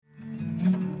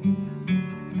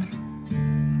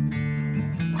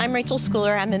I'm Rachel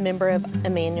Schooler. I'm a member of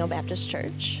Emmanuel Baptist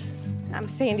Church. I'm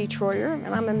Sandy Troyer,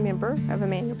 and I'm a member of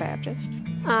Emmanuel Baptist.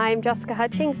 I'm Jessica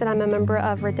Hutchings, and I'm a member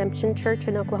of Redemption Church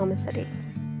in Oklahoma City.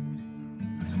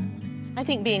 I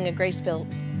think being a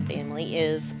grace-filled family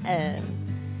is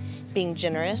being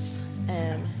generous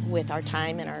with our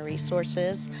time and our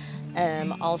resources,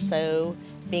 also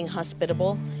being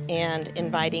hospitable and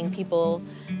inviting people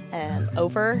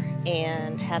over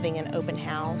and having an open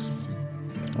house.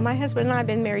 My husband and I have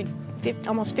been married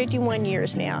almost 51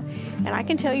 years now, and I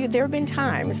can tell you there have been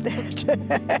times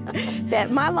that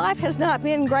that my life has not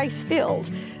been grace-filled,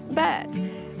 but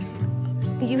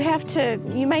you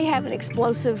may have an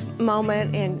explosive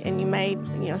moment and you may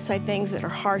say things that are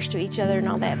harsh to each other and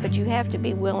all that, but you have to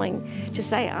be willing to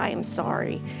say, I am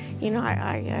sorry.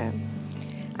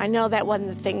 I know that wasn't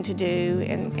the thing to do,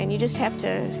 and you just have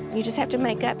to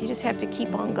make up. You just have to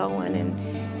keep on going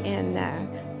and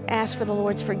ask for the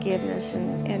Lord's forgiveness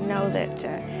and know that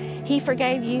He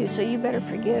forgave you, so you better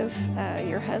forgive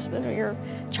your husband or your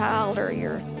child or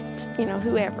your,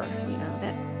 whoever.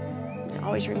 That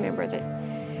always remember that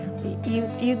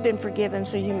you've been forgiven,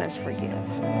 so you must forgive.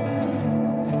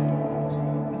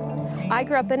 I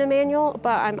grew up in Emmanuel,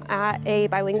 but I'm at a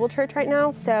bilingual church right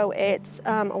now, so it's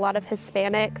a lot of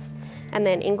Hispanics and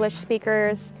then English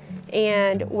speakers,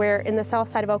 and we're in the south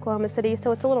side of Oklahoma City,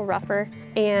 so it's a little rougher.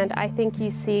 And I think you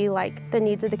see the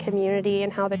needs of the community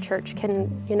and how the church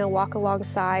can, walk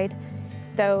alongside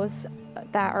those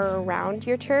that are around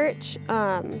your church.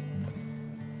 I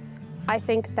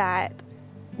think that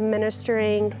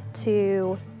ministering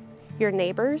to your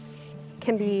neighbors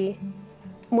can be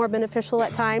more beneficial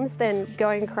at times than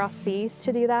going across seas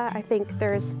to do that. I think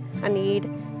there's a need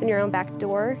in your own back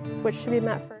door, which should be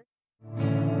met first.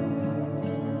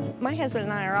 My husband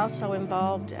and I are also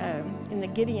involved in the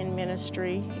Gideon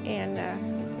ministry, and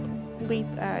we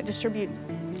distribute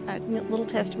little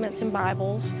testaments and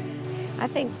Bibles. I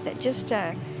think that just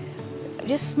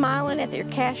smiling at your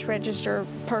cash register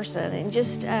person and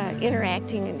just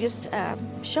interacting and just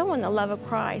showing the love of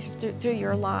Christ through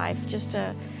your life, just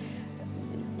in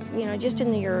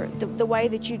the way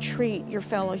that you treat your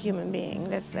fellow human being,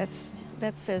 that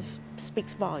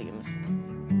speaks volumes.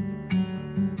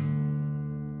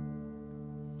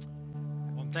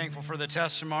 I'm thankful for the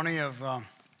testimony of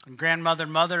grandmother,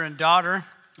 mother, and daughter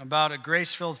about a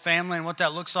grace-filled family and what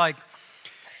that looks like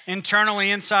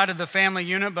internally inside of the family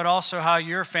unit, but also how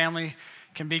your family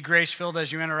can be grace-filled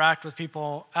as you interact with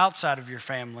people outside of your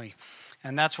family.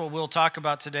 And that's what we'll talk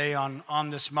about today on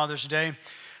this Mother's Day.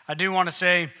 I do want to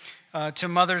say to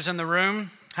mothers in the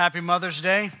room, happy Mother's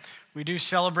Day. We do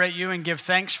celebrate you and give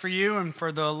thanks for you and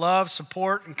for the love,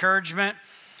 support, encouragement,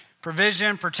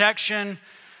 provision, protection,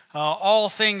 all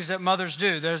things that mothers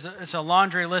do. It's a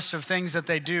laundry list of things that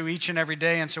they do each and every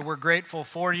day, and so we're grateful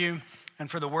for you and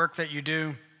for the work that you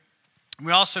do.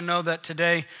 We also know that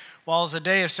today, while it's a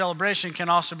day of celebration, can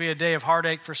also be a day of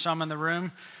heartache for some in the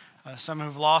room, some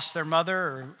who've lost their mother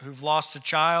or who've lost a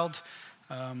child,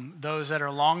 those that are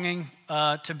longing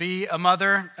to be a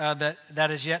mother,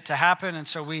 that is yet to happen. And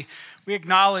so we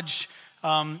acknowledge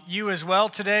you as well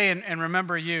today and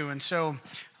remember you. And so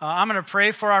I'm going to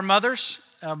pray for our mothers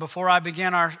before I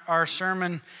begin our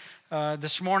sermon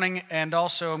this morning, and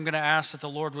also I'm going to ask that the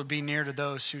Lord would be near to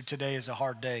those who today is a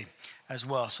hard day as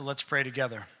well. So let's pray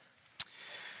together.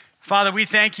 Father, we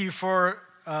thank you for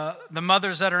the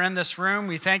mothers that are in this room.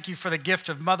 We thank you for the gift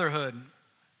of motherhood,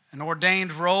 an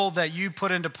ordained role that you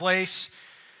put into place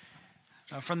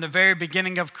from the very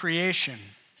beginning of creation.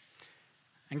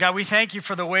 And God, we thank you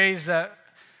for the ways that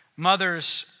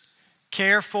mothers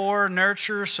care for,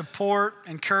 nurture, support,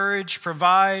 encourage,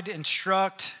 provide,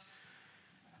 instruct,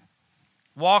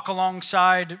 walk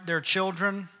alongside their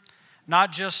children,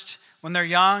 not just when they're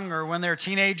young or when they're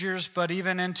teenagers, but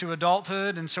even into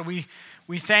adulthood. And so we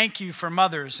thank you for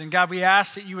mothers. And God, we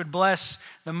ask that you would bless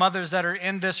the mothers that are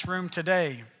in this room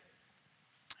today.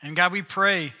 And God, we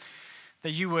pray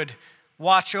that you would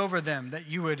watch over them, that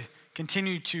you would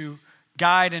continue to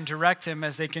guide and direct them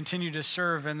as they continue to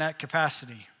serve in that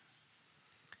capacity.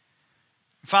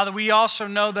 Father, we also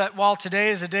know that while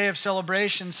today is a day of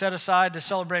celebration set aside to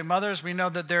celebrate mothers, we know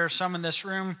that there are some in this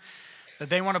room that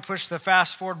they want to push the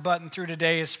fast forward button through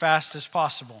today as fast as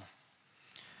possible.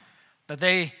 That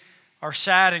they are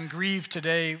sad and grieved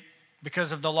today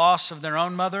because of the loss of their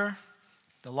own mother,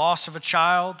 the loss of a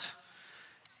child,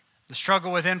 the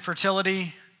struggle with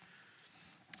infertility,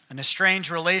 an estranged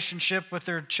relationship with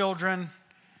their children.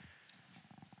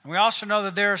 And we also know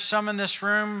that there are some in this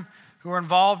room who are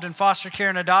involved in foster care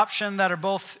and adoption that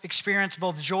are experience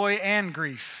both joy and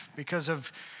grief because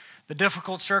of the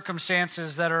difficult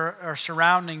circumstances that are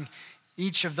surrounding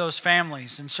each of those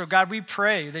families. And so, God, we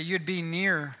pray that you'd be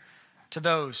near to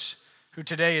those who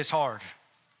today is hard,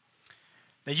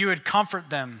 that you would comfort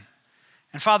them.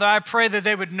 And Father, I pray that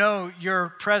they would know your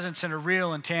presence in a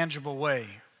real and tangible way.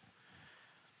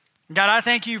 God, I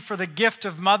thank you for the gift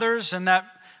of mothers, and that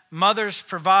mothers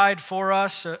provide for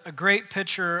us a great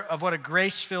picture of what a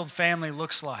grace-filled family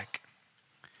looks like.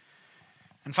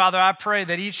 And Father, I pray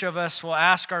that each of us will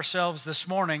ask ourselves this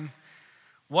morning,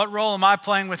 what role am I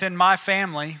playing within my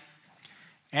family?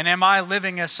 And am I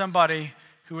living as somebody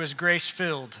who is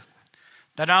grace-filled?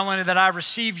 That not only that I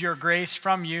receive your grace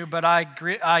from you, but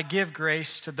I give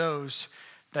grace to those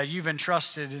that you've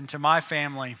entrusted into my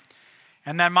family.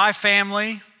 And that my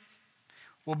family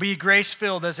will be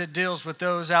grace-filled as it deals with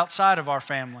those outside of our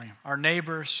family, our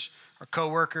neighbors, our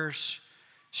coworkers,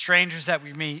 strangers that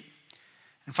we meet.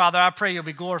 And Father, I pray you'll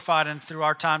be glorified and through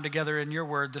our time together in your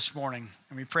word this morning.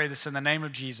 And we pray this in the name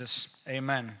of Jesus.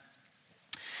 Amen.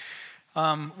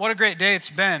 What a great day it's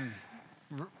been.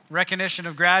 Recognition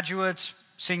of graduates,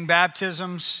 seeing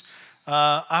baptisms.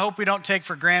 I hope we don't take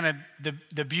for granted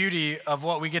the beauty of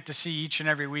what we get to see each and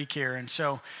every week here. And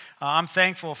so I'm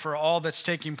thankful for all that's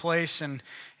taking place. And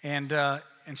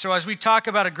so as we talk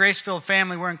about a grace-filled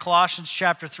family, we're in Colossians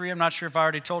chapter 3. I'm not sure if I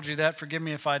already told you that. Forgive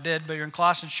me if I did. But you're in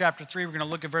Colossians chapter 3. We're going to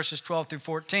look at verses 12 through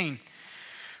 14.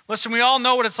 Listen, we all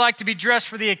know what it's like to be dressed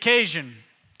for the occasion.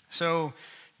 So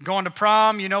going to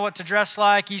prom, you know what to dress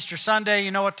like. Easter Sunday,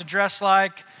 you know what to dress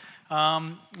like.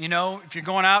 If you're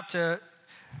going out to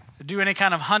do any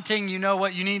kind of hunting, you know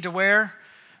what you need to wear.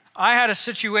 I had a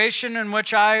situation in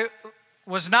which I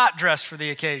was not dressed for the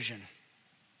occasion.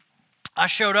 I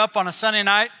showed up on a Sunday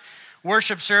night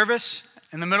worship service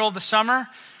in the middle of the summer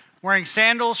wearing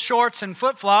sandals, shorts, and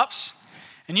flip-flops.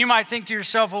 And you might think to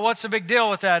yourself, well, what's the big deal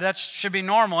with that? That should be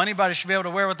normal. Anybody should be able to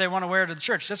wear what they want to wear to the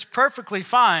church. That's perfectly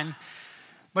fine.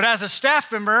 But as a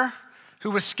staff member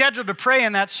who was scheduled to pray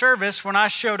in that service, when I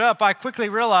showed up, I quickly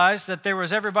realized that there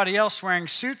was everybody else wearing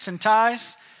suits and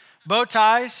ties, bow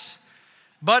ties,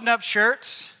 button-up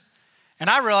shirts, and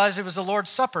I realized it was the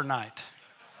Lord's Supper night.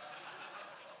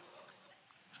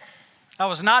 I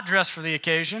was not dressed for the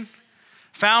occasion.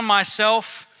 Found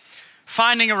myself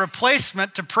finding a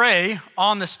replacement to pray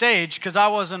on the stage because I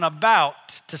wasn't about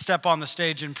to step on the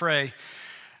stage and pray.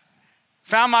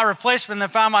 Found my replacement, and then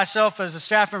found myself as a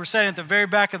staff member sitting at the very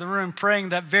back of the room praying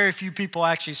that very few people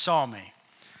actually saw me.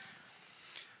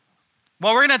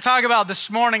 What we're going to talk about this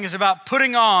morning is about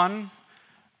putting on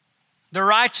the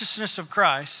righteousness of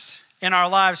Christ in our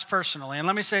lives personally. And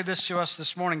let me say this to us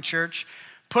this morning, church.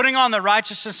 Putting on the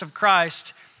righteousness of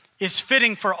Christ is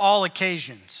fitting for all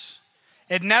occasions.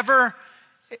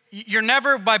 You're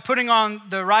never, by putting on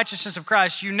the righteousness of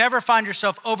Christ, you never find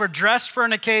yourself overdressed for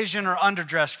an occasion or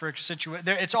underdressed for a situation.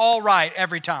 It's all right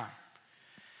every time.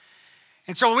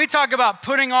 And so when we talk about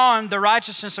putting on the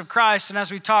righteousness of Christ, and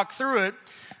as we talk through it,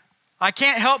 I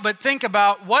can't help but think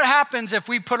about what happens if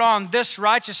we put on this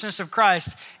righteousness of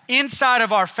Christ inside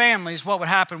of our families. What would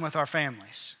happen with our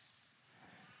families?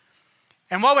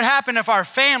 And what would happen if our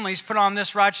families put on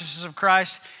this righteousness of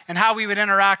Christ, and how we would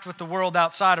interact with the world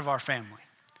outside of our family?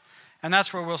 And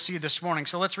that's where we'll see this morning.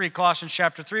 So let's read Colossians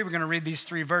chapter 3. We're going to read these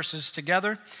three verses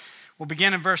together. We'll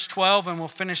begin in verse 12 and we'll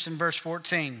finish in verse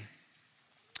 14.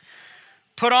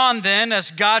 Put on then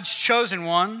as God's chosen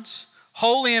ones,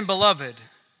 holy and beloved,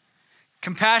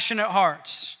 compassionate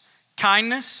hearts,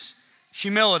 kindness,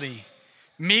 humility,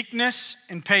 meekness,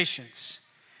 and patience,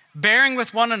 bearing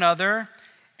with one another,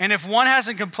 and if one has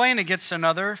a complaint against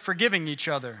another, forgiving each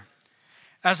other.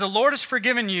 As the Lord has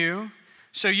forgiven you,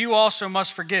 so you also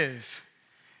must forgive.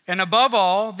 And above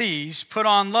all these, put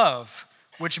on love,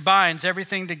 which binds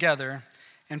everything together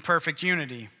in perfect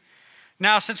unity.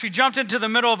 Now, since we jumped into the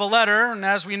middle of a letter, and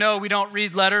as we know, we don't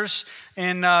read letters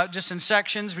just in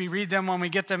sections. We read them when we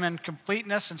get them in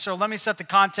completeness. And so let me set the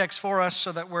context for us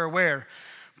so that we're aware.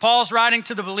 Paul's writing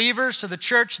to the believers, to the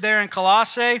church there in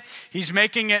Colossae. He's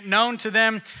making it known to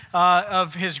them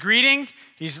of his greeting.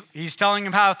 He's telling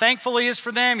them how thankful he is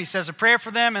for them. He says a prayer for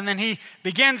them. And then he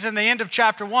begins in the end of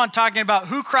chapter 1 talking about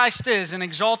who Christ is and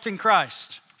exalting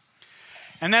Christ.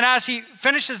 And then as he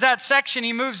finishes that section,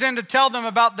 he moves in to tell them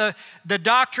about the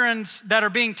doctrines that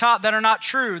are being taught that are not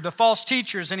true, the false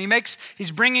teachers. And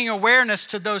he's bringing awareness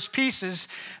to those pieces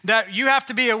that you have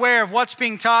to be aware of what's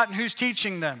being taught and who's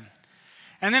teaching them.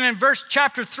 And then in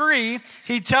chapter 3,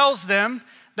 he tells them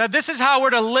that this is how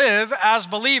we're to live as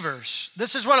believers.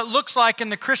 This is what it looks like in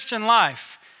the Christian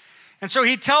life. And so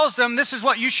he tells them this is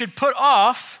what you should put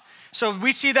off So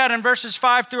we see that in verses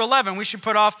 5 through 11. We should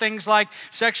put off things like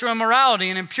sexual immorality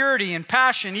and impurity and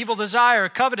passion, evil desire,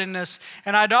 covetousness,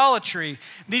 and idolatry.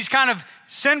 These kind of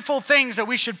sinful things that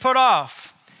we should put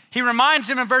off. He reminds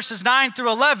him in verses 9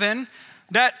 through 11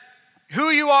 that who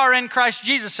you are in Christ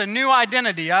Jesus, a new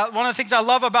identity. One of the things I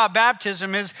love about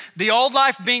baptism is the old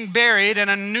life being buried and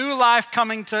a new life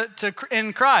coming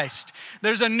in Christ.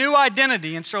 There's a new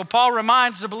identity. And so Paul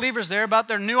reminds the believers there about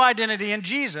their new identity in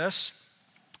Jesus.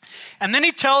 And then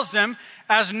he tells them,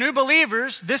 as new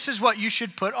believers, this is what you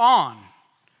should put on.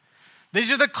 These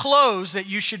are the clothes that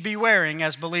you should be wearing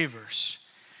as believers.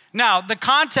 Now, the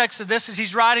context of this is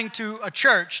he's writing to a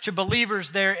church, to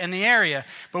believers there in the area.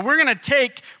 But we're going to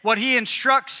take what he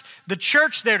instructs the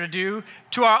church there to do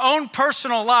to our own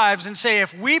personal lives and say,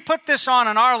 if we put this on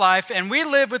in our life and we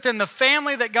live within the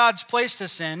family that God's placed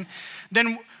us in,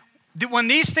 then when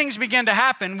these things begin to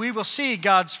happen, we will see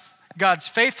God's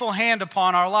faithful hand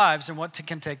upon our lives and what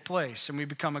can take place, and we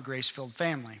become a grace-filled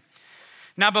family.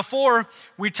 Now, before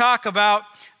we talk about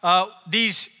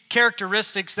these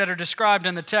characteristics that are described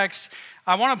in the text,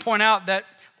 I want to point out that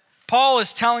Paul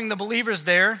is telling the believers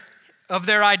there of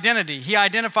their identity. He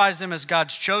identifies them as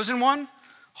God's chosen one,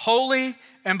 holy,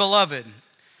 and beloved.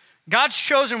 God's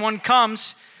chosen one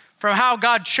comes from how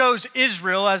God chose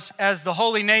Israel as the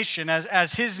holy nation,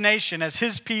 as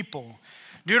his people.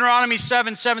 Deuteronomy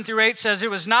 7:7-8 says,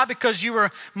 "It was not because you were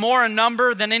more in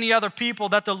number than any other people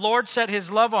that the Lord set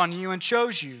his love on you and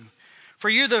chose you. For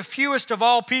you're the fewest of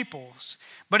all peoples.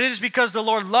 But it is because the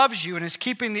Lord loves you and is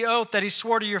keeping the oath that he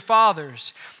swore to your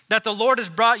fathers, that the Lord has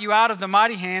brought you out of the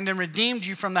mighty hand and redeemed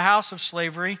you from the house of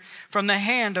slavery, from the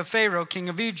hand of Pharaoh, king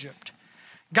of Egypt."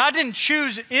 God didn't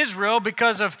choose Israel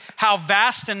because of how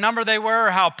vast in number they were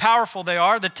or how powerful they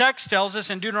are. The text tells us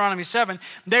in Deuteronomy 7,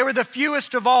 they were the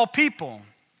fewest of all people.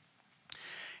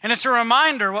 And it's a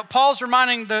reminder, what Paul's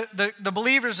reminding the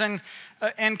believers in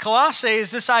Colossae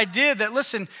is this idea that,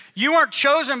 listen, you weren't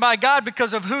chosen by God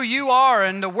because of who you are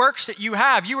and the works that you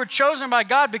have. You were chosen by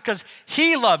God because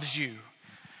he loves you,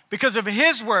 because of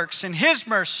his works and his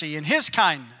mercy and his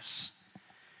kindness.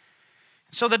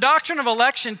 So the doctrine of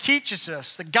election teaches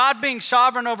us that God, being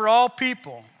sovereign over all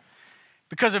people,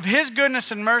 because of his goodness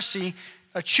and mercy,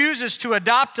 chooses to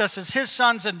adopt us as his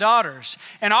sons and daughters.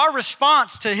 And our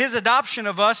response to his adoption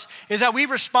of us is that we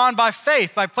respond by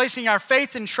faith, by placing our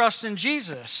faith and trust in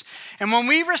Jesus. And when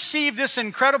we receive this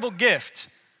incredible gift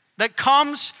that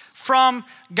comes from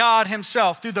God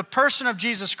himself through the person of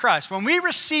Jesus Christ, when we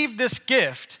receive this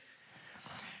gift,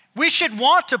 we should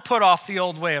want to put off the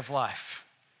old way of life.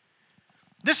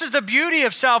 This is the beauty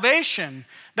of salvation,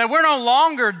 that we're no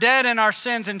longer dead in our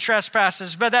sins and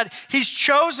trespasses, but that he's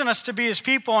chosen us to be his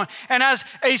people. And as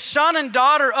a son and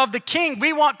daughter of the King,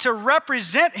 we want to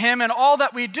represent him in all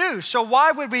that we do. So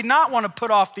why would we not want to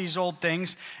put off these old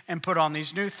things and put on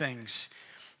these new things?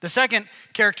 The second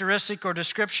characteristic or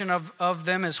description of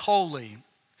them is holy.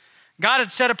 God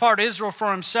had set apart Israel for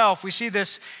himself. We see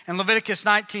this in Leviticus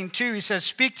 19:2. He says,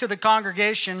 "Speak to the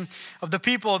congregation of the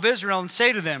people of Israel and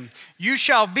say to them, you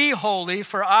shall be holy,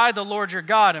 for I, the Lord your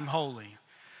God, am holy."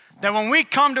 That when we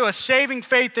come to a saving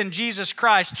faith in Jesus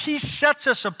Christ, he sets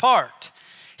us apart.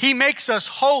 He makes us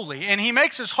holy, and he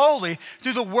makes us holy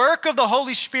through the work of the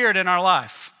Holy Spirit in our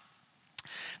life.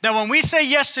 That when we say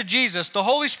yes to Jesus, the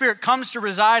Holy Spirit comes to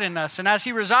reside in us. And as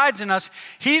he resides in us,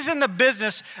 he's in the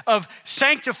business of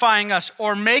sanctifying us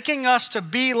or making us to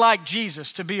be like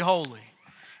Jesus, to be holy.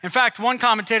 In fact, one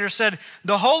commentator said,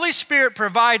 the Holy Spirit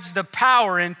provides the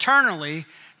power internally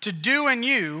to do in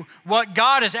you what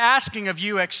God is asking of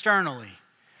you externally.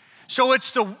 So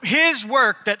it's his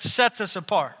work that sets us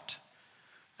apart.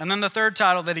 And then the third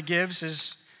title that he gives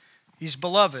is he's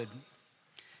beloved.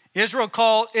 Israel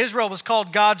was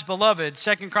called God's beloved.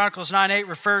 2 Chronicles 9:8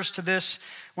 refers to this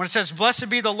when it says, "Blessed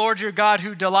be the Lord your God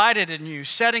who delighted in you,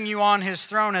 setting you on his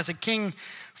throne as a king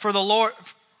for the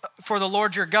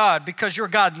Lord your God, because your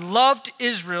God loved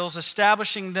Israel's,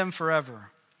 establishing them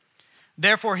forever.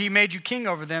 Therefore he made you king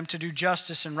over them to do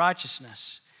justice and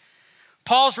righteousness."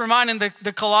 Paul's reminding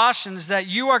the Colossians that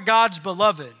you are God's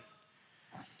beloved.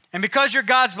 And because you're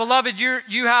God's beloved,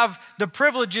 you have the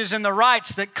privileges and the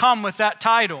rights that come with that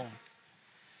title.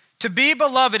 To be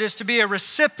beloved is to be a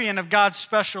recipient of God's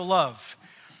special love.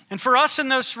 And for us in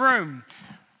this room,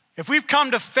 if we've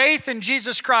come to faith in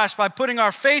Jesus Christ by putting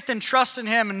our faith and trust in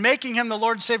him and making him the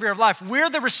Lord and Savior of life, we're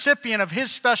the recipient of his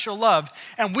special love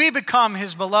and we become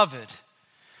his beloved.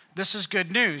 This is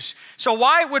good news. So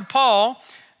why would Paul,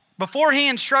 before he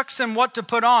instructs them what to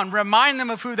put on, remind them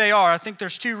of who they are? I think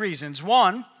there's two reasons.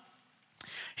 One,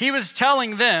 he was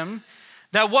telling them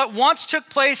that what once took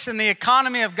place in the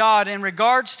economy of God in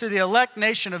regards to the elect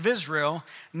nation of Israel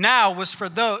now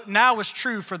was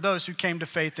true for those who came to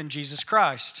faith in Jesus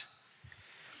Christ.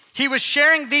 He was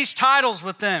sharing these titles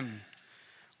with them.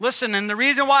 Listen, and the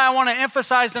reason why I want to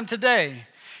emphasize them today,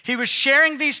 he was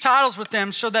sharing these titles with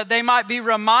them so that they might be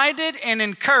reminded and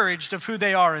encouraged of who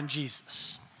they are in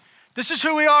Jesus. This is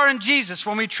who we are in Jesus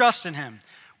when we trust in him.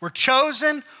 We're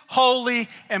chosen, holy,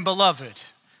 and beloved.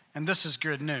 And this is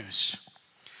good news.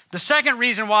 The second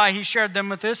reason why he shared them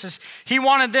with this is he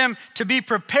wanted them to be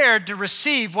prepared to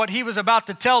receive what he was about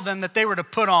to tell them that they were to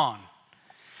put on.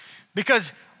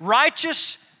 Because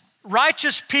righteous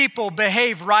people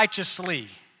behave righteously.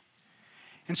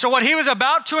 And so what he was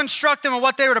about to instruct them on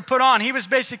what they were to put on, he was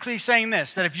basically saying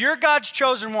this, that if you're God's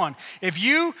chosen one, if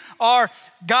you are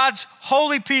God's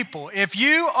holy people, if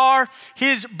you are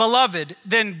his beloved,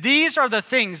 then these are the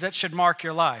things that should mark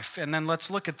your life. And then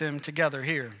let's look at them together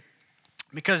here.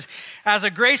 Because as a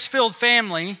grace-filled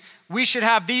family, we should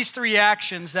have these three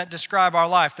actions that describe our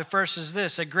life. The first is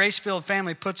this: a grace-filled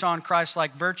family puts on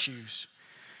Christ-like virtues.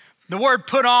 The word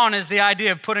put on is the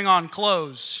idea of putting on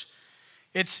clothes.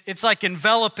 It's like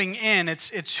enveloping in.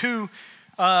 It's who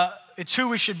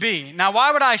we should be. Now,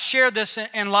 why would I share this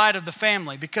in light of the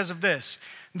family? Because of this.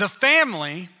 The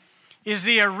family is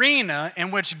the arena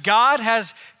in which God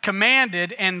has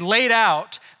commanded and laid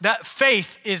out that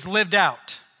faith is lived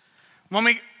out. When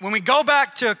we go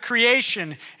back to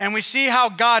creation and we see how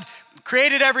God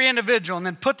created every individual and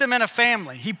then put them in a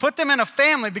family, he put them in a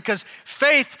family because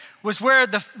faith was where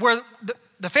the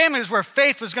family was where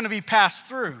faith was going to be passed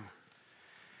through.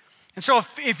 And so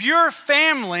if your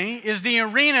family is the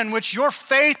arena in which your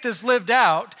faith is lived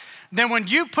out, then when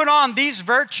you put on these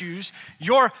virtues,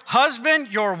 your husband,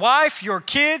 your wife, your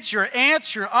kids, your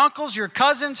aunts, your uncles, your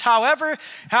cousins, however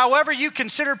you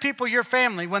consider people your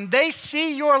family, when they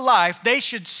see your life, they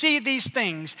should see these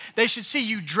things. They should see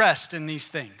you dressed in these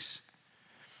things.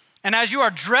 And as you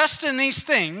are dressed in these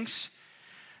things,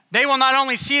 they will not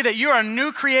only see that you're a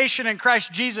new creation in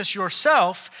Christ Jesus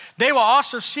yourself, they will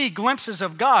also see glimpses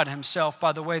of God himself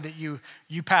by the way that you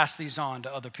pass these on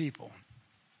to other people.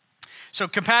 So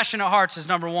compassionate hearts is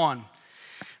number one.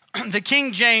 The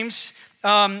King James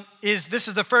this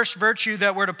is the first virtue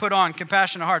that we're to put on,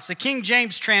 compassionate hearts. The King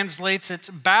James translates it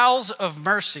bowels of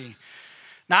mercy.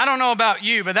 Now, I don't know about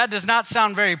you, but that does not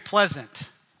sound very pleasant.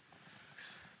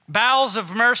 Bowels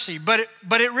of mercy, but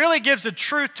it really gives a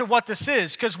truth to what this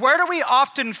is, because where do we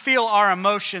often feel our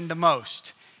emotion the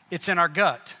most? It's in our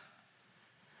gut.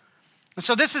 And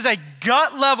so this is a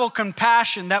gut level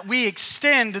compassion that we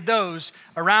extend to those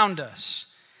around us.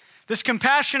 This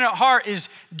compassionate heart is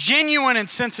genuine in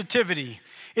sensitivity.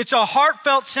 It's a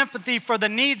heartfelt sympathy for the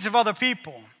needs of other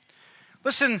people.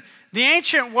 Listen, the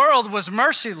ancient world was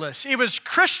merciless. It was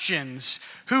Christians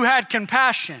who had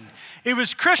compassion. It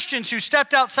was Christians who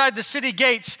stepped outside the city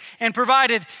gates and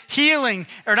provided healing,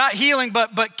 or not healing,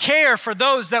 but care for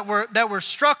those that were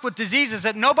struck with diseases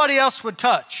that nobody else would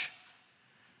touch.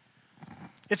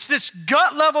 It's this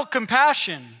gut level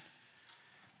compassion.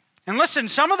 And listen,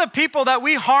 some of the people that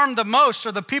we harm the most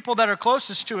are the people that are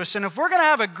closest to us. And if we're going to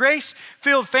have a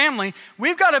grace-filled family,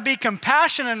 we've got to be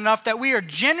compassionate enough that we are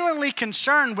genuinely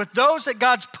concerned with those that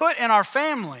God's put in our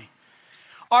family.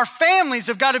 Our families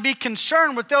have got to be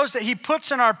concerned with those that he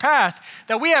puts in our path,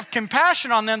 that we have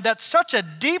compassion on them. That's such a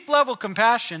deep level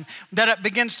compassion that it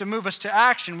begins to move us to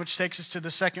action, which takes us to the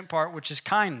second part, which is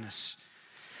kindness.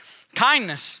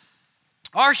 Kindness.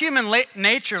 Our human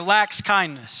nature lacks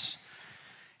kindness.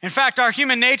 In fact, our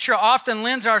human nature often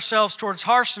lends ourselves towards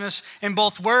harshness in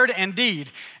both word and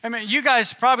deed. I mean, you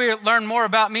guys probably learn more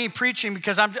about me preaching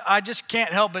because I just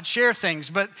can't help but share things.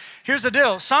 But here's the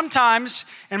deal. Sometimes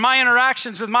in my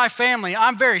interactions with my family,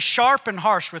 I'm very sharp and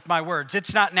harsh with my words.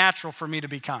 It's not natural for me to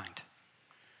be kind.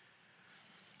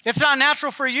 It's not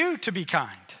natural for you to be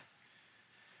kind.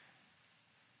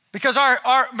 Because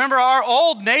remember, our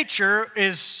old nature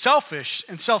is selfish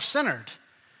and self-centered.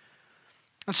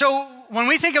 And so when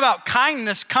we think about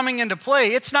kindness coming into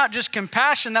play, it's not just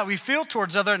compassion that we feel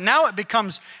towards others. Now it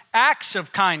becomes acts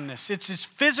of kindness. It's these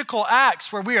physical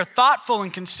acts where we are thoughtful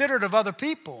and considerate of other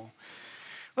people.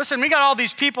 Listen, we got all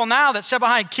these people now that sit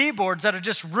behind keyboards that are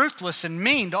just ruthless and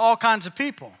mean to all kinds of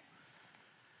people.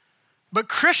 But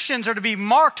Christians are to be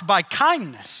marked by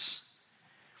kindness.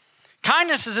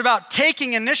 Kindness is about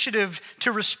taking initiative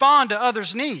to respond to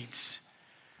others' needs.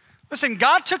 Listen,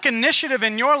 God took initiative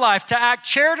in your life to act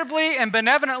charitably and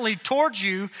benevolently towards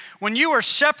you when you were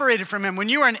separated from him, when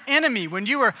you were an enemy, when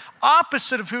you were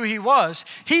opposite of who he was.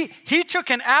 He took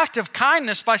an act of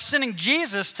kindness by sending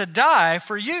Jesus to die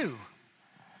for you.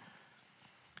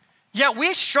 Yet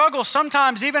we struggle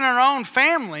sometimes even in our own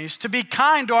families to be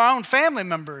kind to our own family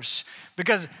members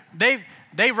because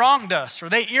they wronged us or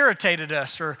they irritated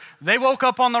us or they woke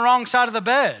up on the wrong side of the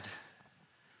bed.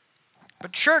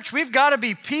 But church, we've got to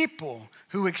be people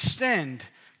who extend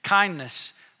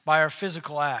kindness by our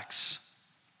physical acts,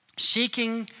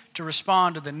 seeking to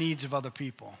respond to the needs of other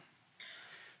people.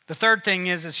 The third thing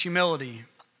is humility.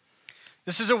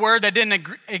 This is a word that didn't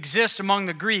exist among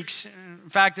the Greeks. In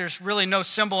fact, there's really no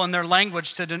symbol in their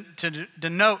language to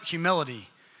denote humility.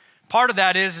 Part of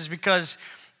that is because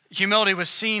humility was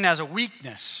seen as a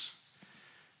weakness.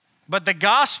 But the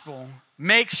gospel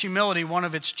makes humility one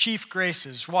of its chief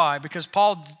graces. Why? Because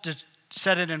Paul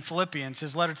said it in Philippians,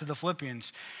 his letter to the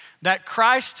Philippians, that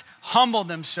Christ humbled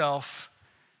himself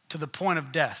to the point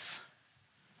of death.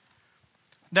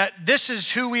 That this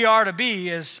is who we are to be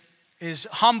is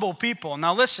humble people.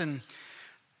 Now listen,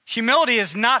 humility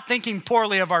is not thinking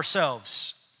poorly of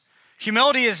ourselves.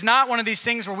 Humility is not one of these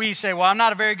things where we say, well, I'm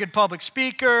not a very good public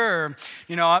speaker, or,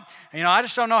 I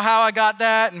just don't know how I got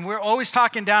that, and we're always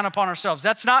talking down upon ourselves.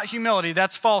 That's not humility,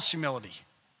 that's false humility.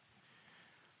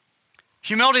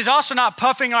 Humility is also not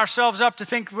puffing ourselves up to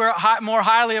think we're more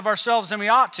highly of ourselves than we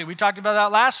ought to. We talked about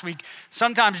that last week.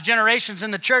 Sometimes generations in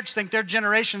the church think their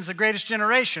generation's the greatest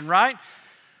generation, right?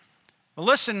 Well,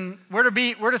 listen, we're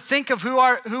to think of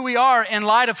who we are in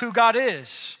light of who God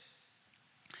is.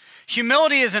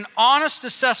 Humility is an honest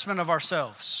assessment of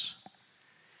ourselves.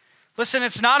 Listen,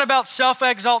 it's not about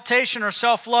self-exaltation or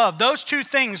self-love. Those two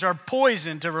things are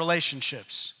poison to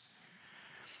relationships.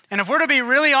 And if we're to be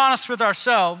really honest with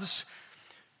ourselves,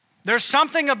 there's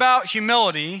something about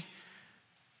humility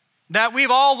that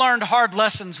we've all learned hard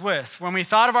lessons with. When we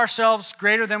thought of ourselves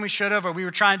greater than we should have, or we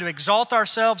were trying to exalt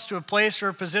ourselves to a place or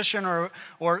a position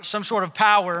or some sort of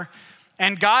power,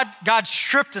 and God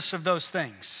stripped us of those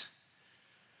things.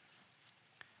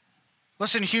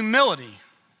 Listen, humility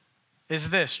is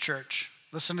this, church.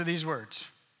 Listen to these words.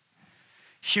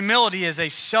 Humility is a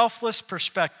selfless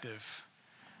perspective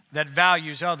that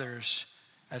values others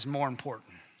as more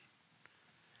important.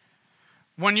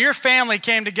 When your family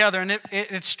came together and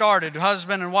it started,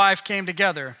 husband and wife came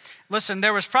together, listen,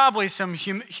 there was probably some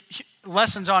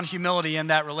lessons on humility in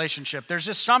that relationship. There's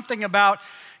just something about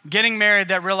getting married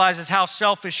that realizes how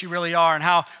selfish you really are and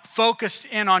how focused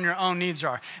in on your own needs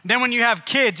are. Then when you have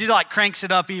kids, it cranks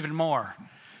it up even more.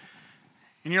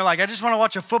 And you're like, I just want to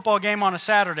watch a football game on a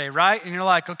Saturday, right? And you're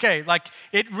like, okay,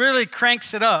 it really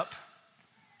cranks it up.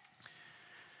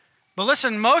 But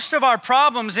listen, most of our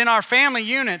problems in our family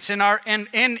units, and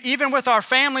even with our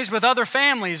families with other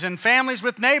families and families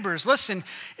with neighbors, listen,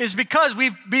 is because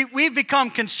we've become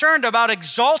concerned about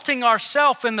exalting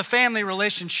ourselves in the family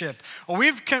relationship. Or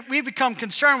we've become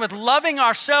concerned with loving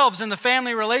ourselves in the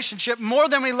family relationship more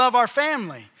than we love our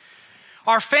family.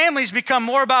 Our families become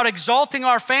more about exalting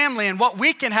our family and what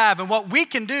we can have and what we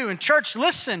can do. And church,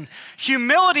 listen,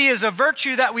 humility is a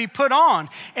virtue that we put on,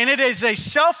 and it is a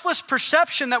selfless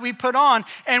perception that we put on,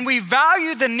 and we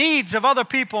value the needs of other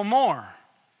people more.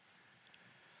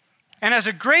 And as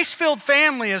a grace-filled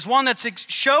family, as one that's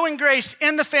showing grace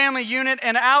in the family unit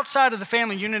and outside of the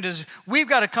family unit, is we've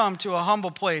got to come to a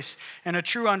humble place and a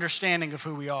true understanding of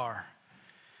who we are.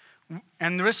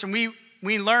 And listen,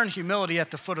 we learn humility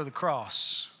at the foot of the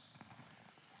cross.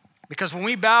 Because when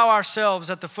we bow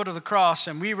ourselves at the foot of the cross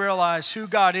and we realize who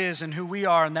God is and who we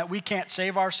are and that we can't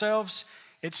save ourselves,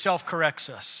 it self-corrects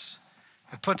us.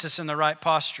 It puts us in the right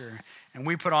posture, and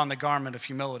we put on the garment of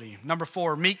humility. Number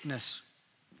 4, meekness.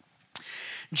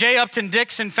 J. Upton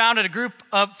Dixon founded a group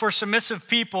for submissive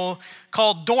people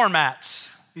called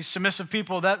doormats. These submissive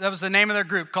people, that was the name of their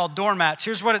group, called doormats.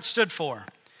 Here's what it stood for.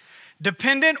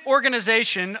 Dependent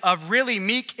organization of really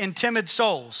meek and timid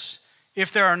souls,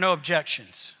 if there are no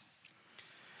objections.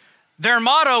 Their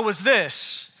motto was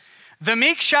this: the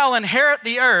meek shall inherit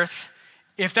the earth,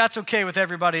 if that's okay with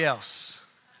everybody else.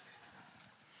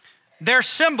 Their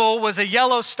symbol was a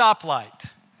yellow stoplight.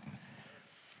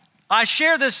 I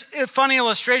share this funny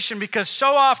illustration because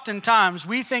so oftentimes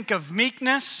we think of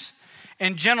meekness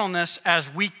and gentleness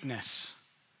as weakness.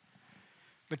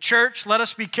 But church, let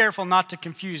us be careful not to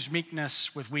confuse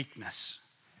meekness with weakness.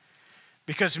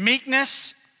 Because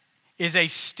meekness is a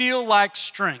steel-like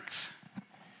strength.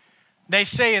 They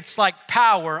say it's like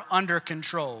power under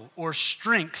control or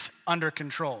strength under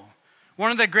control.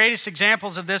 One of the greatest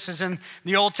examples of this is in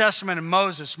the Old Testament in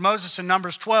Moses. Moses in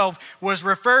Numbers 12 was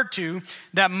referred to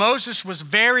that Moses was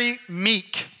very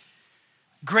meek,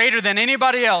 greater than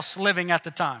anybody else living at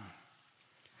the time.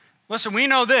 Listen, we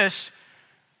know this.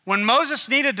 When Moses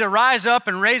needed to rise up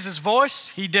and raise his voice,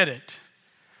 he did it.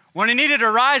 When he needed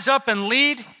to rise up and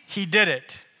lead, he did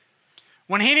it.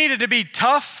 When he needed to be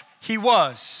tough, he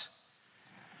was.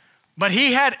 But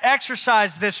he had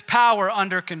exercised this power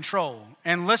under control.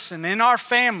 And listen, in our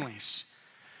families,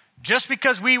 just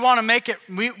because we want to make it,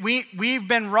 we've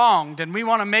been wronged and we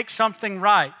want to make something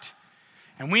right,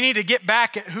 and we need to get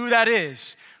back at who that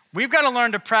is, we've got to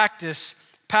learn to practice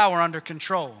power under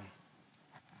control.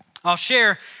 I'll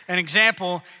share an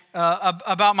example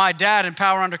about my dad and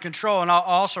power under control, and I'll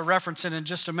also reference it in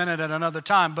just a minute at another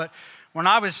time. But when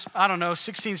I was,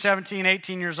 16, 17,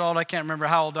 18 years old, I can't remember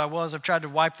how old I was. I've tried to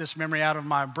wipe this memory out of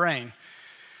my brain.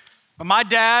 But my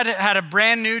dad had a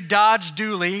brand new Dodge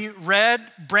Dually, red,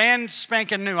 brand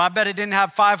spanking new. I bet it didn't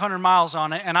have 500 miles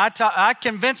on it. And I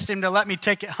convinced him to let me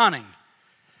take it hunting.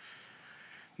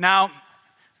 Now,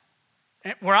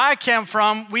 where I came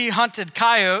from, we hunted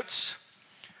coyotes,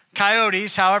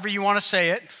 however you want to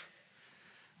say it,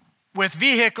 with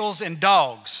vehicles and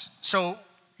dogs. So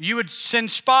you would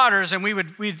send spotters, and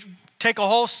we'd take a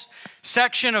whole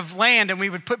section of land, and we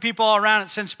would put people all around it,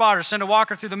 send spotters, send a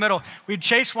walker through the middle. We'd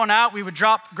chase one out, we would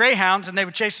drop greyhounds, and they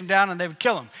would chase them down, and they would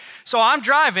kill them. So I'm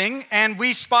driving, and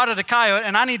we spotted a coyote,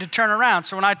 and I need to turn around.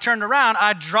 So when I turned around,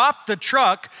 I dropped the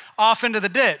truck off into the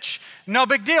ditch. No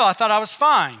big deal, I thought I was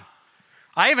fine.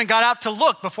 I even got out to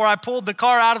look before I pulled the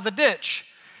car out of the ditch.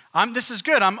 This is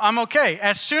good, I'm okay.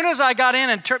 As soon as I got in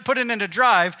and put it into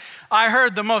drive, I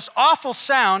heard the most awful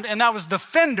sound, and that was the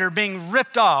fender being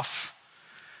ripped off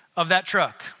of that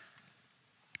truck.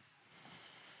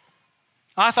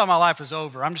 I thought my life was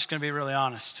over. I'm just gonna be really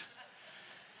honest.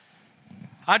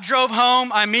 I drove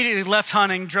home, I immediately left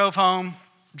hunting, drove home,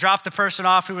 dropped the person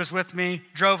off who was with me,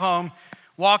 drove home,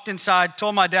 walked inside,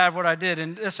 told my dad what I did,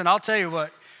 and listen, I'll tell you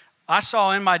what, I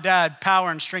saw in my dad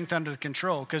power and strength under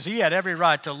control, because he had every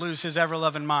right to lose his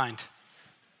ever-loving mind.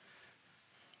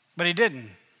 But he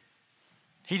didn't.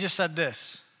 He just said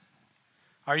this,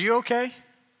 "Are you okay?"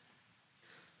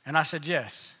 And I said,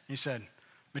 "Yes." He said,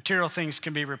 "Material things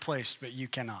can be replaced, but you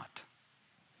cannot."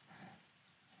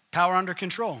 Power under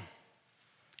control.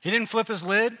 He didn't flip his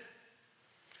lid.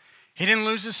 He didn't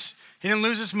lose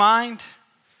his mind.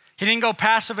 He didn't go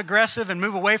passive aggressive and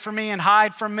move away from me and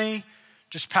hide from me.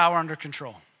 Just power under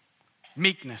control.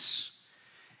 Meekness.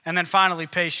 And then finally,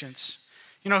 patience.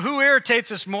 You know, who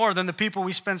irritates us more than the people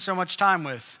we spend so much time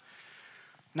with?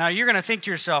 Now, you're going to think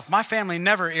to yourself, my family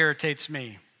never irritates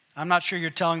me. I'm not sure you're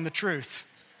telling the truth.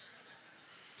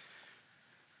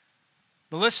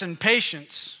 But listen,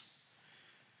 patience.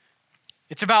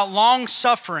 It's about long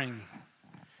suffering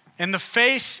in the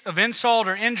face of insult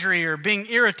or injury or being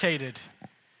irritated.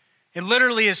 It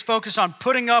literally is focused on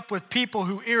putting up with people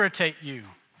who irritate you.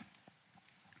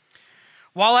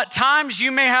 While at times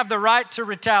you may have the right to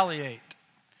retaliate,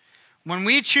 when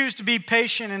we choose to be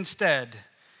patient instead,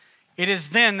 it is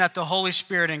then that the Holy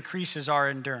Spirit increases our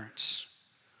endurance.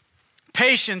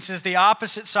 Patience is the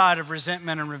opposite side of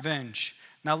resentment and revenge.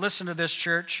 Now listen to this,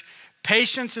 church.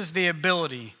 Patience is the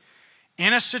ability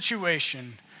in a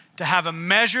situation to have a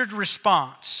measured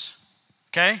response,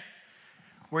 okay?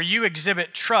 Where you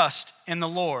exhibit trust in the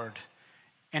Lord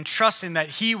and trusting that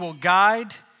He will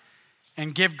guide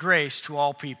and give grace to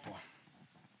all people.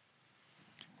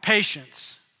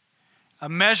 Patience, a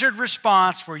measured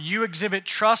response where you exhibit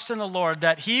trust in the Lord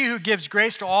that He who gives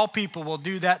grace to all people will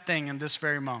do that thing in this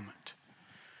very moment.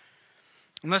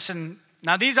 And listen,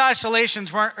 now these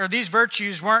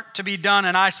virtues weren't to be done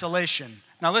in isolation.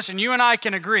 Now listen, you and I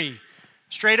can agree,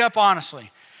 straight up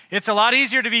honestly, it's a lot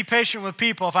easier to be patient with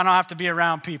people if I don't have to be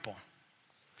around people.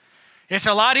 It's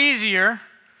a lot easier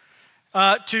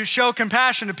to show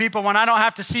compassion to people when I don't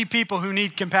have to see people who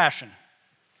need compassion.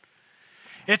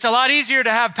 It's a lot easier to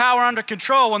have power under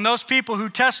control when those people who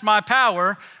test my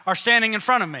power are standing in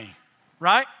front of me,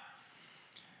 right?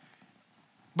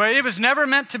 But it was never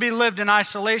meant to be lived in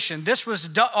isolation.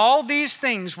 All these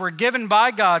things were given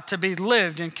by God to be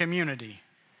lived in community.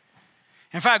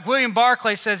 In fact, William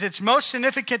Barclay says it's most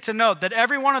significant to note that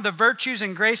every one of the virtues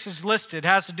and graces listed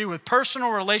has to do with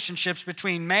personal relationships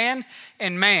between man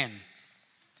and man.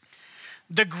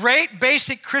 The great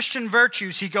basic Christian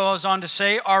virtues, he goes on to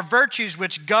say, are virtues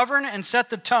which govern and set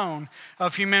the tone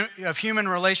of human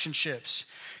relationships.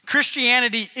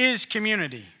 Christianity is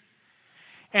community.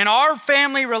 In our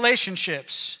family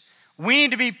relationships, we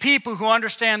need to be people who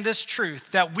understand this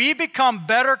truth, that we become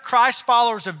better Christ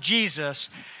followers of Jesus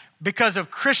because of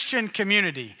Christian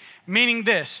community. Meaning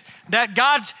this, that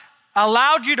God's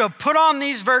allowed you to put on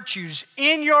these virtues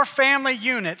in your family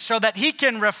unit so that He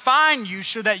can refine you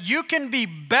so that you can be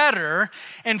better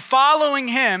in following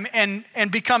Him and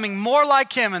becoming more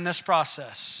like Him in this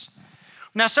process.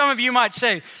 Now, some of you might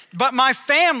say, but my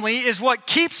family is what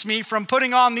keeps me from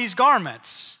putting on these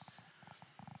garments.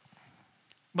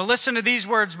 But listen to these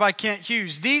words by Kent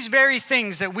Hughes. These very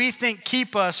things that we think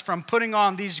keep us from putting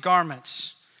on these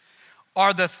garments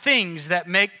are the things that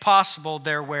make possible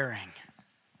their wearing.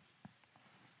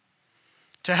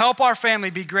 To help our family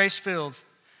be grace-filled,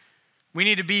 we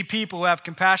need to be people who have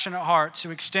compassionate hearts,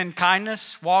 who extend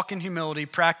kindness, walk in humility,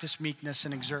 practice meekness,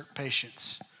 and exert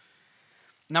patience.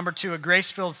 Number 2, a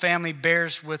grace-filled family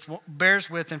bears with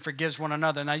and forgives one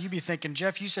another. Now, you'd be thinking,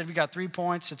 Jeff, you said we got 3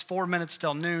 points. It's 4 minutes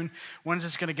till noon. When's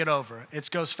this going to get over? It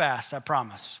goes fast, I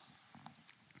promise.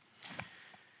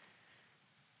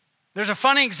 There's a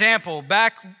funny example.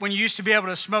 Back when you used to be able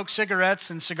to smoke cigarettes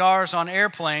and cigars on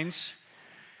airplanes,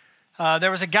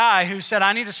 there was a guy who said,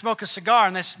 I need to smoke a cigar.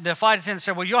 And the flight attendant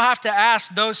said, well, you'll have to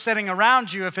ask those sitting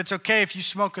around you if it's okay if you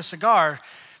smoke a cigar.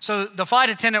 So the flight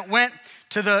attendant went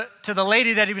to the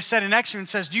lady that he was sitting next to and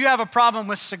says, do you have a problem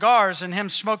with cigars and him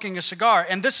smoking a cigar?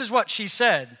 And this is what she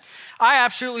said: I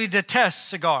absolutely detest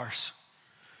cigars.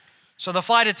 So the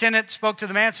flight attendant spoke to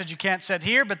the man and said, you can't sit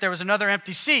here, but there was another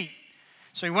empty seat.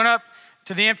 So he went up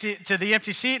to the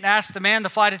empty seat and asked the man, the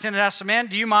flight attendant asked the man,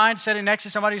 do you mind sitting next to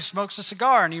somebody who smokes a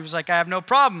cigar? And he was like, I have no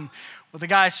problem with the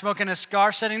guy smoking a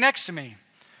cigar sitting next to me.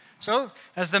 So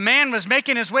as the man was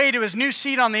making his way to his new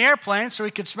seat on the airplane so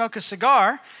he could smoke a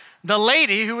cigar, the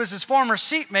lady, who was his former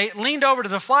seatmate, leaned over to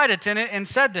the flight attendant and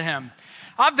said to him,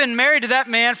 I've been married to that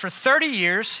man for 30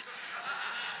 years,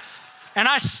 and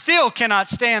I still cannot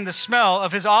stand the smell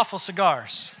of his awful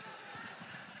cigars.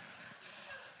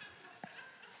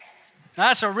 Now,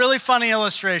 that's a really funny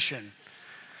illustration,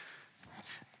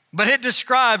 but it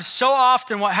describes so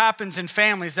often what happens in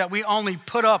families, that we only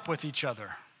put up with each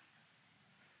other.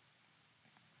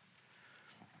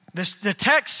 The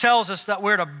text tells us that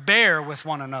we're to bear with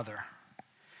one another.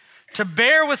 To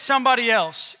bear with somebody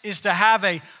else is to have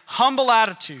a humble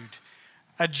attitude,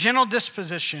 a gentle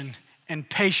disposition, and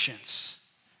patience.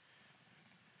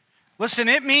 Listen,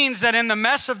 it means that in the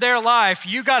mess of their life,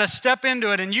 you got to step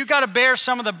into it and you got to bear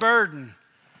some of the burden.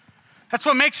 That's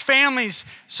what makes families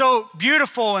so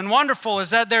beautiful and wonderful,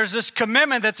 is that there's this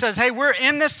commitment that says, hey, we're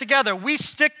in this together. We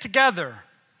stick together.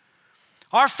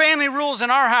 Our family rules in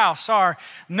our house are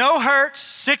no hurts,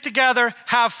 stick together,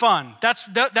 have fun.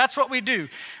 That's what we do.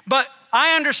 But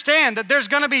I understand that there's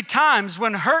going to be times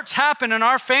when hurts happen in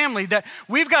our family that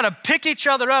we've got to pick each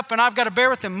other up and I've got to bear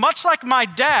with them. Much like my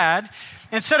dad,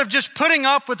 instead of just putting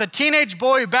up with a teenage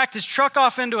boy who backed his truck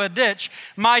off into a ditch,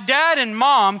 my dad and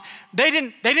mom, they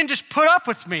didn't just put up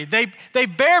with me. They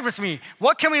bared with me.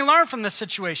 What can we learn from this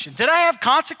situation? Did I have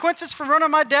consequences for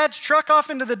running my dad's truck off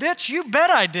into the ditch? You bet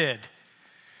I did.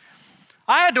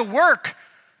 I had to work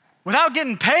without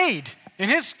getting paid in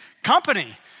his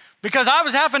company because I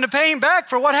was having to pay him back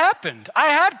for what happened. I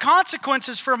had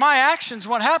consequences for my actions,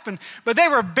 what happened, but they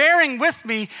were bearing with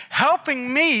me,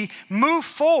 helping me move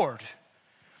forward.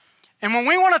 And when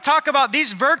we want to talk about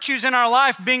these virtues in our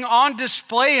life being on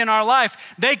display in our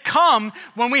life, they come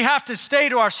when we have to say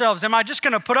to ourselves, am I just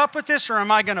going to put up with this or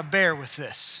am I going to bear with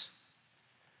this?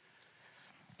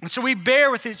 And so we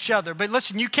bear with each other. But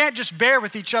listen, you can't just bear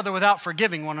with each other without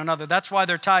forgiving one another. That's why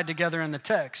they're tied together in the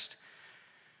text.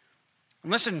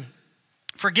 And listen,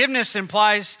 forgiveness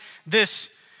implies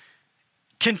this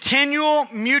continual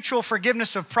mutual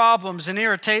forgiveness of problems and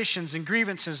irritations and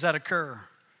grievances that occur.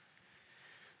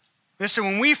 Listen,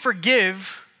 when we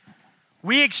forgive,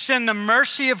 we extend the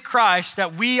mercy of Christ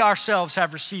that we ourselves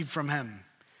have received from him.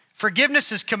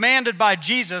 Forgiveness is commanded by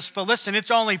Jesus, but listen, it's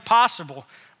only possible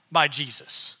by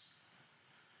Jesus.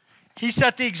 He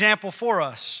set the example for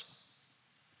us.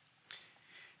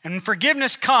 And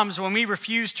forgiveness comes when we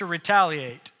refuse to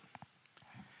retaliate.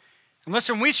 And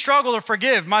listen, we struggle to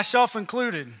forgive, myself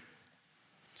included.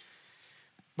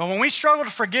 But when we struggle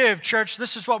to forgive, church,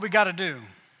 this is what we got to do.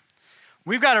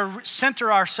 We've got to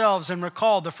center ourselves and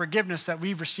recall the forgiveness that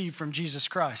we've received from Jesus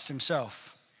Christ himself.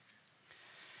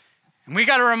 And we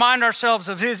got to remind ourselves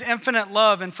of his infinite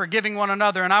love in forgiving one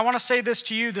another. And I want to say this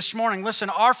to you this morning. Listen,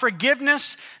 our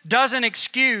forgiveness doesn't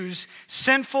excuse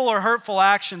sinful or hurtful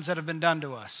actions that have been done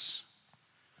to us.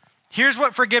 Here's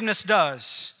what forgiveness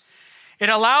does. It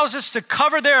allows us to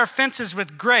cover their offenses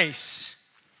with grace,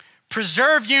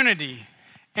 preserve unity,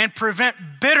 and prevent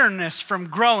bitterness from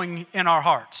growing in our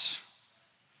hearts.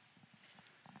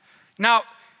 Now,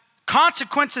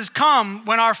 consequences come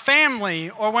when our family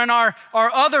or when our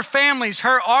other families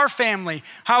hurt our family.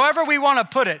 However we want to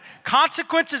put it,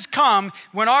 consequences come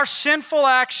when our sinful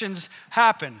actions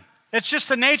happen. It's just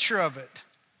the nature of it.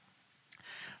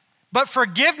 But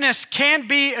forgiveness can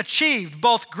be achieved,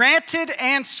 both granted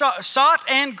and sought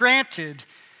and granted,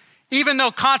 even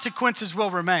though consequences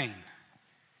will remain.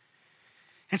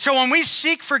 And so when we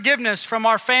seek forgiveness from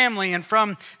our family and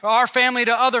from our family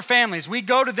to other families, we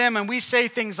go to them and we say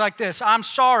things like this: I'm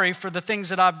sorry for the things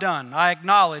that I've done. I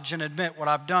acknowledge and admit what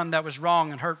I've done that was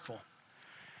wrong and hurtful.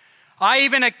 I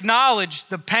even acknowledge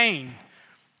the pain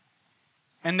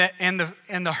and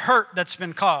the hurt that's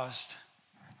been caused.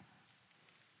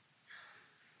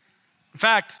 In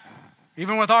fact,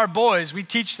 even with our boys, we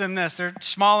teach them this. They're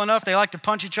small enough, they like to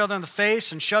punch each other in the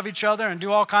face and shove each other and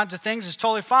do all kinds of things. It's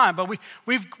totally fine. But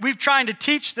we've tried to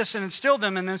teach this and instill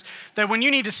them in this, that when you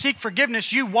need to seek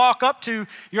forgiveness, you walk up to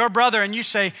your brother and you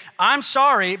say, I'm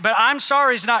sorry, but I'm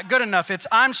sorry is not good enough. It's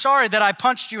I'm sorry that I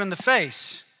punched you in the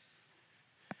face.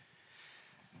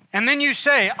 And then you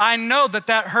say, I know that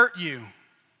hurt you.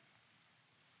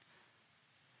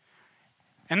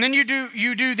 And then you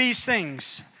do these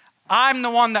things. I'm the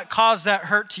one that caused that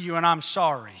hurt to you, and I'm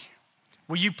sorry.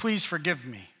 Will you please forgive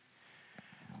me?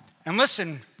 And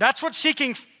listen, that's what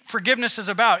seeking forgiveness is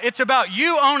about. It's about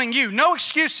you owning you. No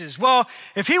excuses. Well,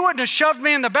 if he wouldn't have shoved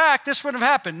me in the back, this wouldn't have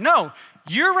happened. No,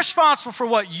 you're responsible for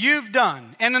what you've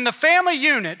done. And in the family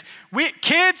unit,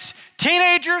 kids,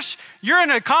 teenagers, you're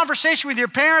in a conversation with your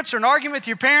parents or an argument with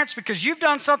your parents because you've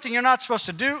done something you're not supposed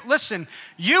to do. Listen,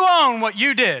 you own what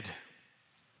you did.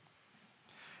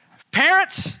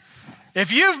 Parents,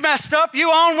 if you've messed up,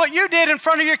 you own what you did in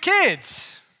front of your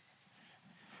kids.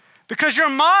 Because you're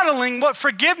modeling what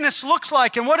forgiveness looks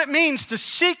like and what it means to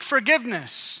seek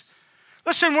forgiveness.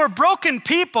 Listen, we're broken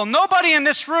people. Nobody in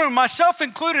this room, myself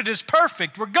included, is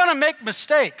perfect. We're going to make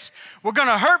mistakes. We're going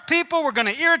to hurt people. We're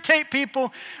going to irritate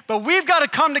people. But we've got to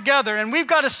come together and we've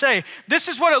got to say, this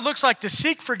is what it looks like to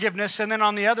seek forgiveness. And then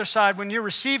on the other side, when you're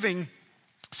receiving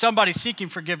somebody seeking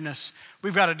forgiveness,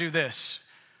 we've got to do this.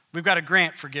 We've got to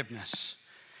grant forgiveness.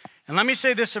 And let me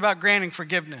say this about granting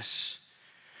forgiveness.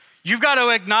 You've got to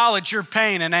acknowledge your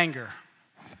pain and anger.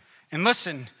 And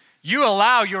listen, you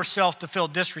allow yourself to feel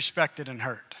disrespected and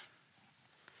hurt.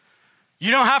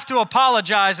 You don't have to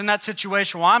apologize in that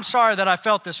situation. Well, I'm sorry that I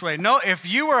felt this way. No, if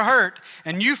you were hurt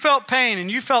and you felt pain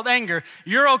and you felt anger,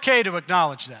 you're okay to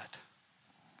acknowledge that.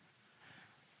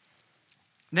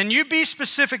 Then you be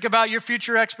specific about your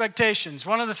future expectations.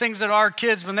 One of the things that our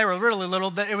kids, when they were really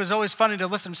little, it was always funny to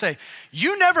listen to say,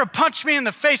 you never punch me in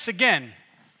the face again.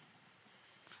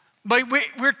 But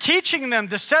we're teaching them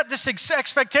to set this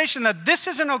expectation that this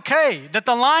isn't okay, that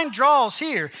the line draws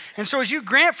here. And so as you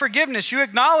grant forgiveness, you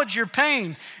acknowledge your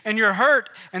pain and your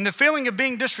hurt and the feeling of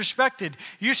being disrespected.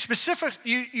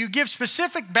 You give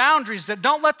specific boundaries that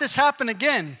don't let this happen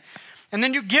again. And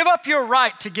then you give up your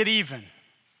right to get even.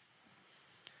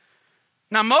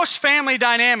 Now, most family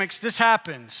dynamics, this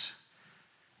happens.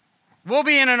 We'll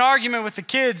be in an argument with the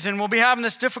kids and we'll be having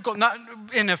this difficult, not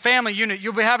in a family unit,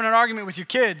 you'll be having an argument with your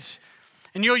kids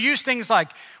and you'll use things like,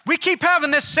 we keep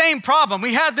having this same problem.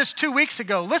 We had this 2 weeks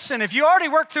ago. Listen, if you already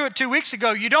worked through it 2 weeks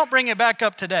ago, you don't bring it back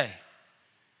up today.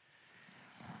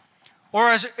 Or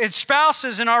as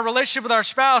spouses in our relationship with our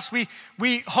spouse, we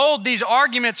hold these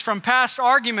arguments from past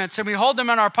arguments and we hold them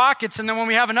in our pockets. And then when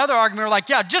we have another argument, we're like,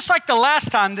 yeah, just like the last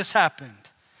time this happened.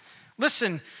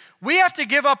 Listen, we have to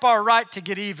give up our right to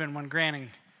get even when granting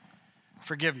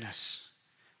forgiveness.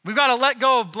 We've got to let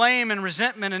go of blame and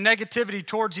resentment and negativity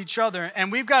towards each other.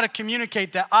 And we've got to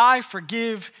communicate that I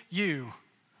forgive you.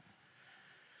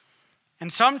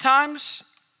 And sometimes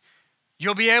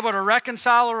you'll be able to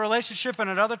reconcile a relationship, and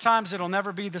at other times it'll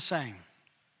never be the same.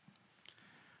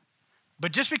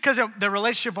 But just because the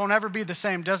relationship will never be the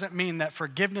same doesn't mean that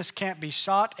forgiveness can't be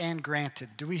sought and granted.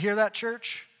 Do we hear that,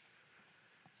 church?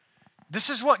 This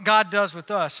is what God does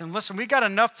with us. And listen, we got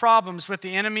enough problems with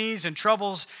the enemies and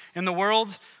troubles in the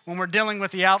world when we're dealing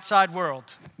with the outside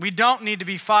world. We don't need to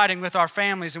be fighting with our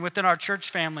families and within our church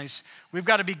families. We've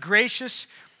got to be gracious,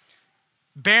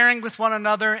 bearing with one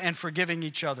another, and forgiving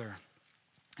each other.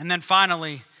 And then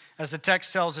finally, as the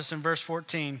text tells us in verse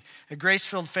 14, a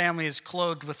grace-filled family is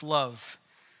clothed with love.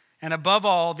 And above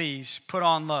all these, put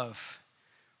on love,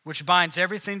 which binds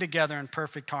everything together in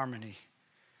perfect harmony.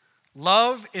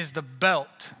 Love is the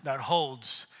belt that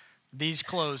holds these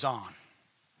clothes on.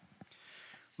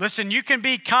 Listen, you can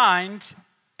be kind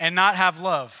and not have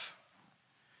love.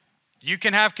 You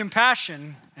can have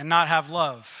compassion and not have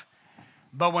love.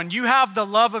 But when you have the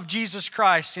love of Jesus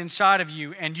Christ inside of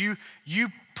you and you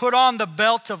put on the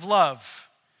belt of love,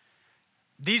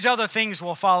 these other things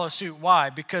will follow suit. Why?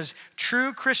 Because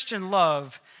true Christian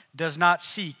love does not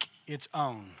seek its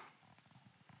own.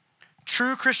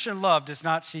 True Christian love does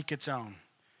not seek its own.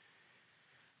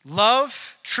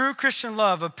 Love, true Christian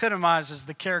love, epitomizes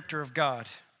the character of God.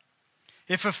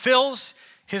 It fulfills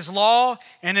His law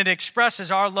and it expresses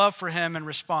our love for Him in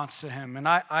response to Him. And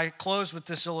I close with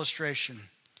this illustration.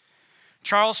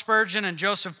 Charles Spurgeon and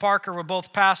Joseph Parker were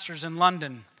both pastors in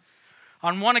London.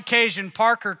 On one occasion,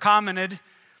 Parker commented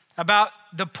about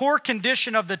the poor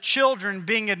condition of the children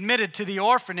being admitted to the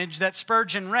orphanage that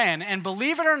Spurgeon ran. And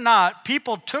believe it or not,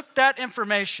 people took that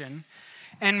information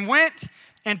and went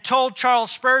and told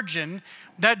Charles Spurgeon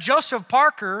that Joseph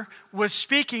Parker was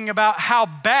speaking about how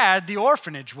bad the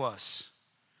orphanage was.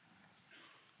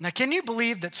 Now, can you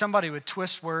believe that somebody would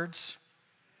twist words?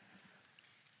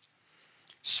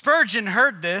 Spurgeon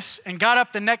heard this and got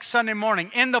up the next Sunday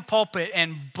morning in the pulpit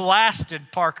and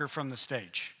blasted Parker from the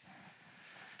stage.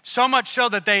 So much so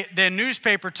that the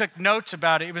newspaper took notes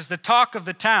about it. It was the talk of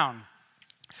the town.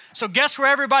 So guess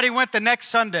where everybody went the next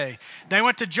Sunday? They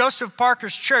went to Joseph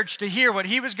Parker's church to hear what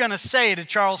he was going to say to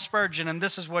Charles Spurgeon, and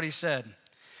this is what he said.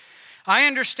 I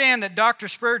understand that Dr.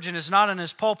 Spurgeon is not in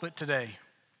his pulpit today.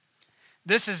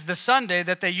 This is the Sunday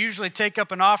that they usually take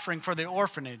up an offering for the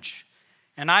orphanage,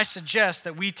 and I suggest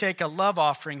that we take a love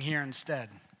offering here instead.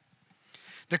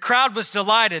 The crowd was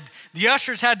delighted. The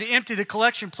ushers had to empty the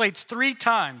collection plates 3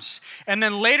 times, and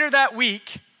then later that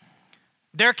week,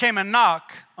 there came a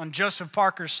knock on Joseph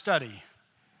Parker's study,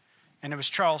 and it was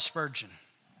Charles Spurgeon.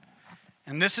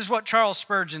 And this is what Charles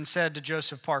Spurgeon said to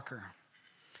Joseph Parker.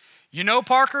 You know,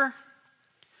 Parker,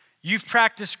 you've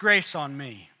practiced grace on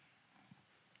me.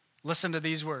 Listen to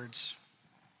these words.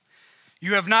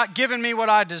 You have not given me what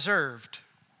I deserved,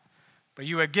 but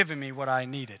you have given me what I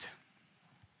needed.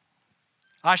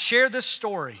 I share this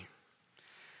story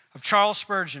of Charles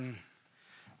Spurgeon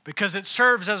because it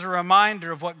serves as a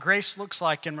reminder of what grace looks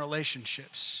like in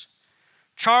relationships.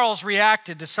 Charles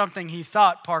reacted to something he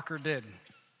thought Parker did.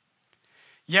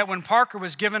 Yet when Parker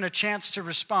was given a chance to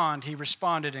respond, he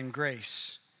responded in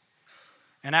grace.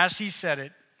 And as he said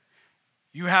it,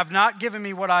 you have not given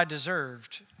me what I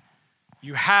deserved.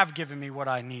 You have given me what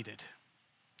I needed.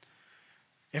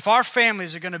 If our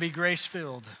families are going to be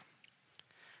grace-filled,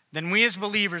 then we as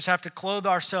believers have to clothe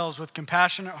ourselves with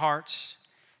compassionate hearts,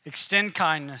 extend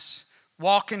kindness,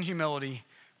 walk in humility,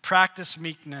 practice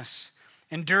meekness,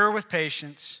 endure with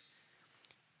patience.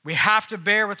 We have to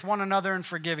bear with one another and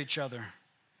forgive each other.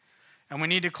 And we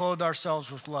need to clothe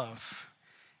ourselves with love.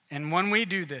 And when we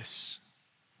do this,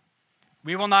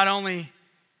 we will not only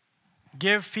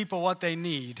give people what they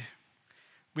need,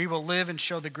 we will live and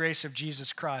show the grace of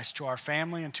Jesus Christ to our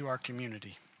family and to our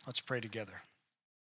community. Let's pray together.